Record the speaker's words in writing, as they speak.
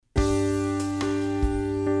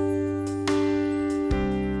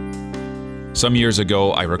Some years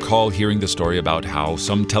ago, I recall hearing the story about how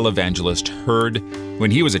some televangelist heard,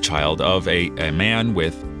 when he was a child, of a man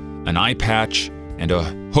with an eye patch and a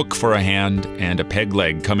hook for a hand and a peg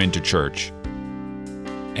leg come into church.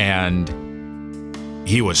 And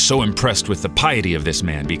he was so impressed with the piety of this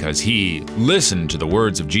man because he listened to the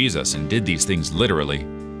words of Jesus and did these things literally.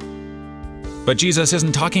 But Jesus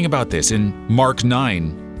isn't talking about this. In Mark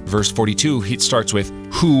 9, verse 42, he starts with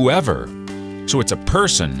whoever. So it's a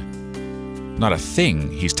person, not a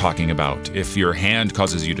thing he's talking about. If your hand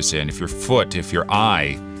causes you to sin, if your foot, if your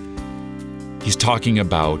eye, he's talking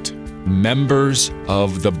about members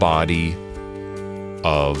of the body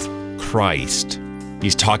of Christ.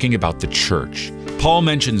 He's talking about the church. Paul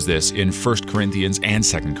mentions this in 1 Corinthians and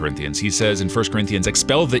 2 Corinthians. He says in 1 Corinthians,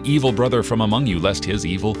 expel the evil brother from among you, lest his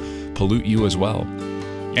evil pollute you as well.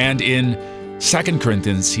 And in 2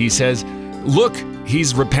 Corinthians, he says, look,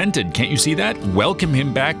 he's repented. Can't you see that? Welcome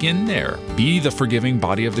him back in there. Be the forgiving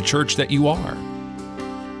body of the church that you are.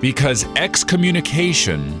 Because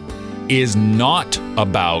excommunication is not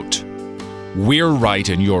about we're right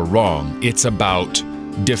and you're wrong. It's about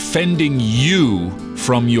defending you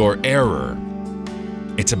from your error.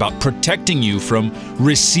 It's about protecting you from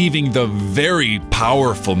receiving the very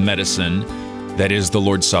powerful medicine that is the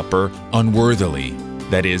Lord's Supper unworthily,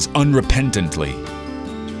 that is unrepentantly.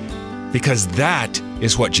 Because that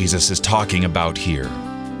is what Jesus is talking about here.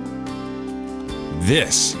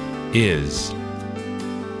 This is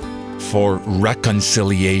for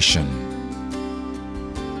reconciliation.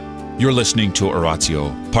 You're listening to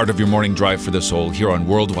Oratio, part of your morning drive for the soul here on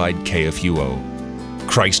Worldwide KFUO.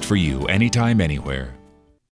 Christ for you, anytime, anywhere.